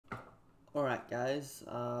Alright guys,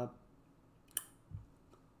 so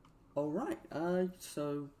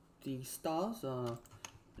the stars are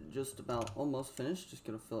just about almost finished, just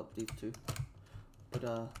gonna fill up these two, but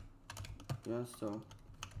yeah, so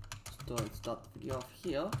start the video off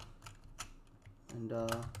here, and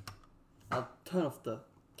I'll turn off the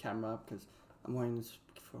camera because I'm wearing this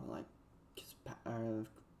for like,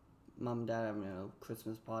 mom and dad having a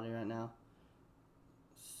Christmas party right now,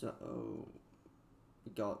 so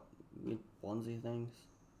we got onesie things.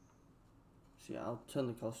 So yeah, I'll turn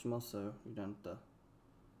the costume off so you don't have to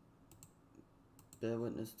bear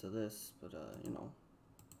witness to this, but you know,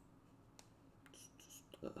 it's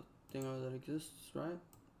just a thing that exists, right?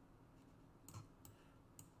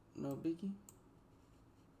 No biggie.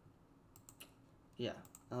 Yeah,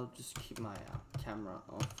 I'll just keep my camera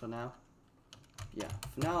off for now. Yeah,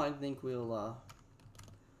 for now I think we'll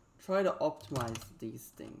try to optimize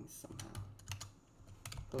these things somehow.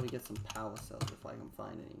 Probably get some power cells if I can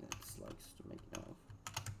find any that's likes to make it of.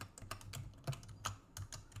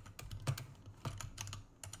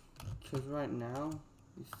 Because right now,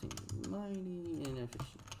 these seem mighty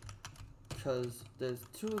inefficient. Because there's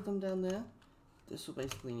two of them down there. This will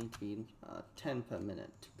basically need to be 10 per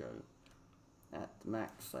minute to go at the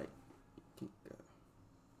max like it can go.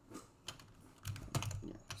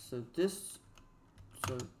 Yeah, so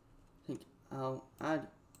I think I'll add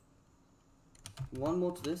one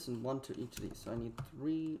more to this and one to each of these. So I need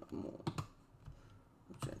 3 more,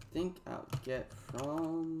 which I think I'll get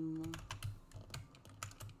from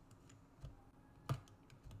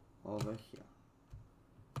over here.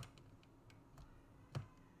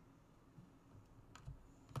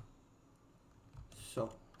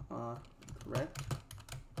 So, correct.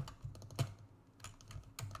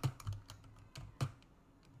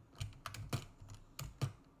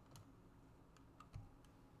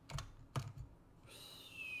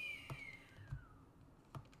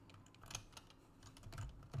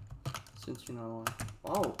 Since you know,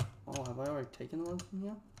 oh, have I already taken the ones from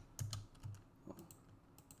here?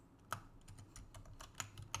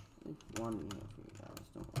 One here for you guys,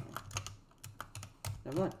 don't worry.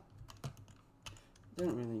 Never mind.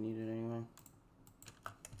 Didn't really need it anyway.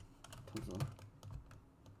 Comes on.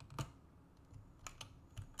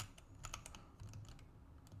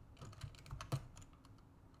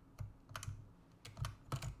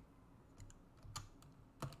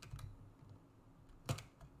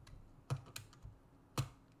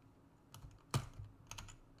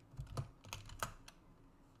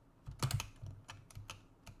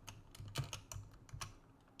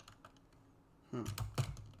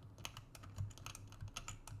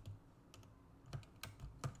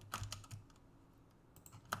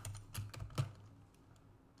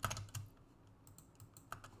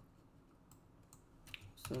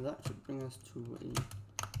 So that should bring us to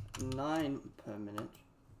a 9 per minute.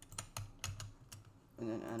 And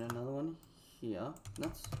then add another one here.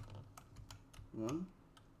 That's 1.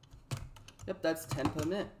 Yep, that's 10 per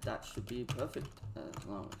minute. That should be perfect as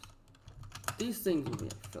long as these things will be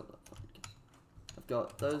filled up fine. I've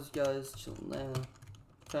got those guys chilling there.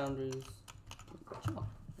 Foundries. Good job,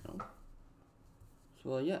 you know.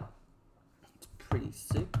 So yeah, it's pretty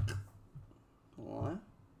sick. Why?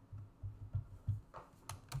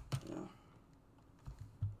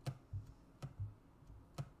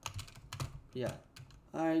 Yeah,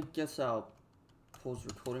 I guess I'll pause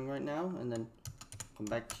recording right now and then come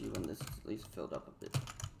back to you when this is at least filled up a bit.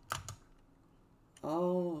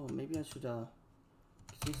 Oh, maybe I should, cause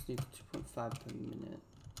this needs 2.5 per minute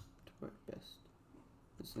to work best.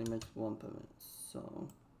 This only makes 1 per minute, so.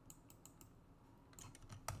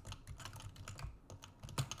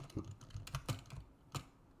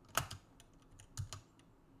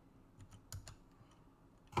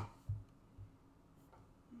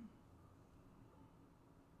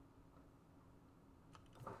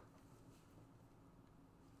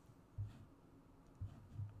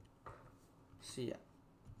 So yeah,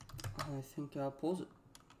 I think I'll pause it.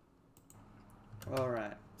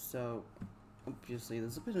 Alright, so obviously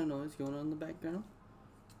there's a bit of noise going on in the background,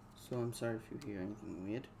 so I'm sorry if you hear anything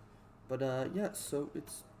weird. But yeah, so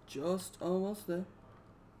it's just almost there.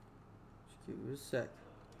 Just give it a sec.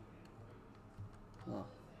 Oh.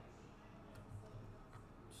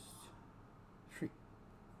 3,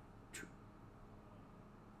 2,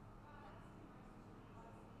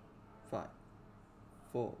 5,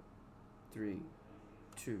 4, 3,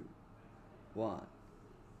 2, 1.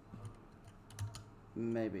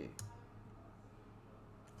 Maybe.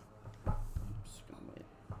 Just gonna wait.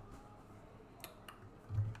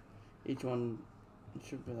 Each one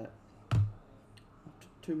should be like up to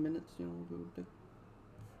 2 minutes, you know, we'll do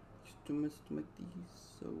just 2 minutes to make these,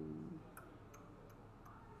 so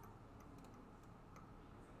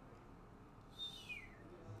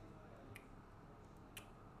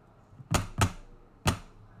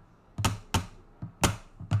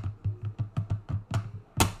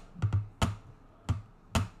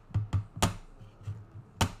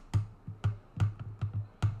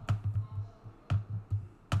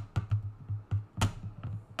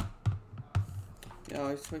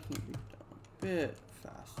I was expecting it to be done a bit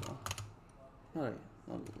faster. Not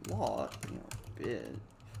a lot, but, you know, a bit.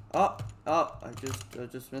 Oh, I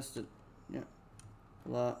just missed it. Yeah.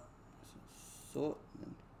 Lot. Sort.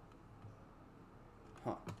 And,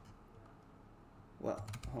 huh. Well,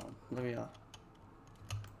 hold on. Let me,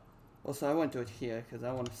 also, I won't do it here because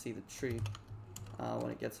I want to see the tree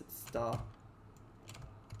when it gets its star.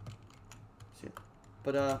 See.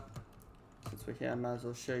 But, since we're here, I might as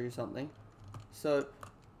well show you something. So,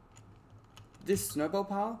 this snowball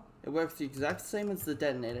power, it works the exact same as the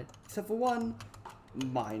detonator, except for one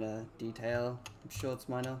minor detail. I'm sure it's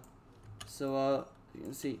minor. So, you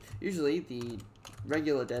can see, usually the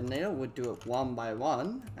regular detonator would do it one by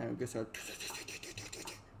one, and it would just go.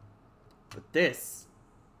 But this,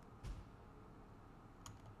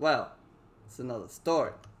 well, it's another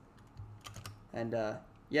story. And,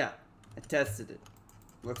 yeah, I tested it.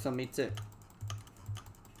 Works on me too.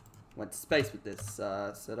 Went to space with this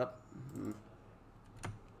setup. But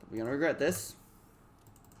we're gonna regret this.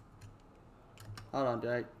 Hold on, did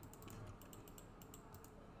I?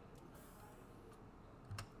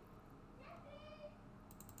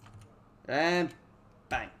 And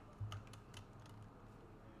bang.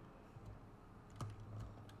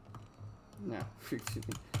 Now, excuse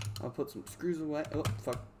me. I'll put some screws away. Oh,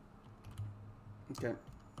 fuck. Okay.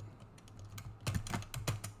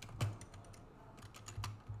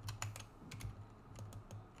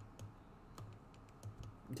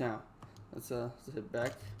 Now, let's head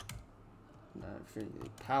back. Feeling the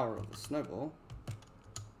power of the snowball.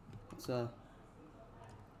 Let's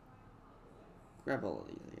grab all of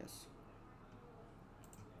these, I guess.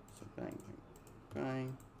 So bang, bang,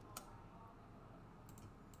 bang.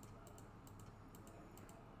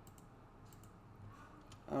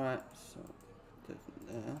 Alright, so put it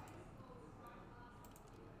there.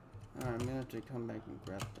 Alright, I'm gonna have to come back and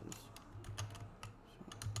grab those.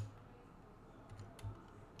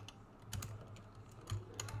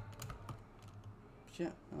 Yeah,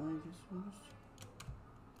 I guess we'll just...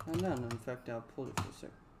 Oh no, in fact I'll pull it for a sec.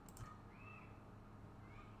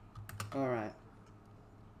 Alright.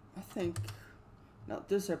 I think... Now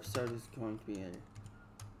this episode is going to be a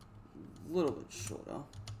little bit shorter.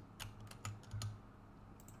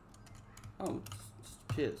 Oh, it just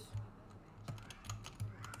appears.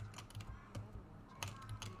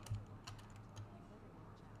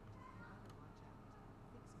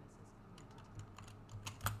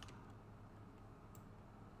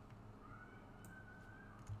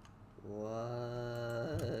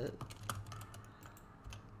 What?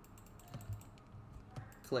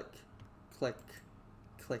 Click, click,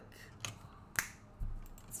 click.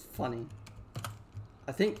 It's funny.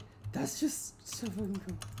 I think that's just so fucking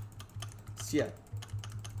cool. So yeah.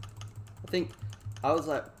 I think I was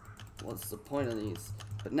like, what's the point of these?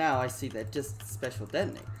 But now I see they're just special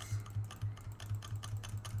detonators.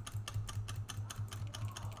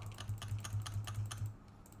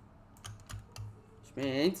 Which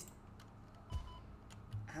means...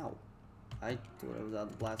 Ow. I thought it was out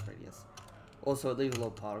of the blast radius. Also, it leaves a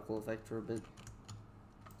little particle effect for a bit.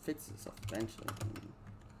 Fixes itself eventually. I mean,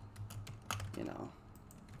 you know.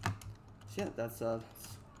 So yeah, that's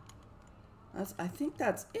I think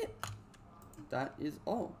that's it. That is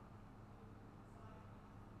all.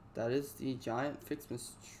 That is the giant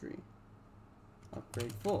Fixmas tree.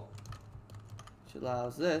 Upgrade 4. Which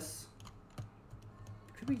allows this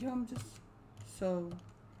to become just so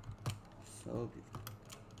beautiful.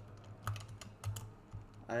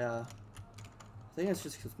 I think it's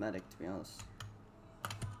just cosmetic, to be honest.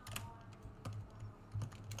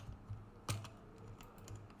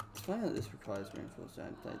 It's funny that this requires reinforced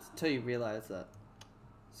iron plates until you realize that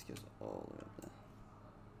this goes all the way up there.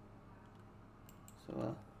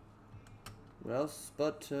 So, what else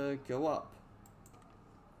but to go up?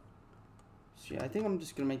 So yeah, I think I'm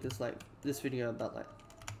just gonna make this video about like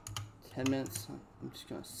 10 minutes. I'm just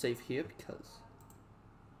gonna save here because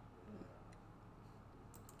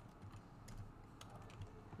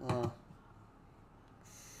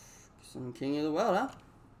I'm king of the world, huh?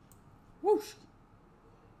 Whoosh!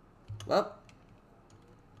 Well,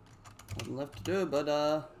 nothing left to do but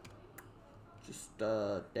just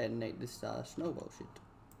detonate this snowball shit.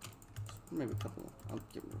 Maybe a couple more. I'll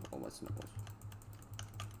get rid of all my snowballs.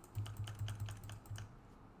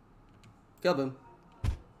 Kaboom!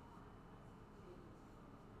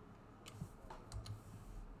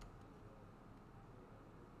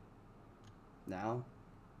 Now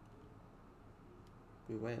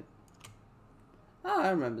we wait. Ah, I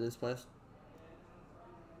remember this place.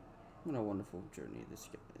 What a wonderful journey this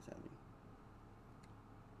guy is having.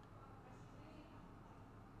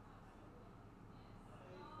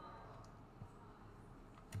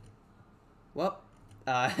 well,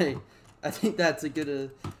 I think that's a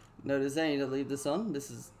good note as any to leave this on.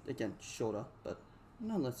 This is, again, shorter, but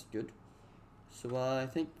nonetheless good. So I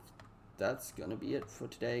think that's gonna be it for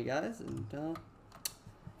today, guys, and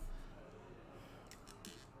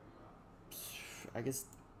I guess,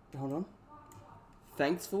 hold on.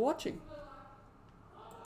 Thanks for watching.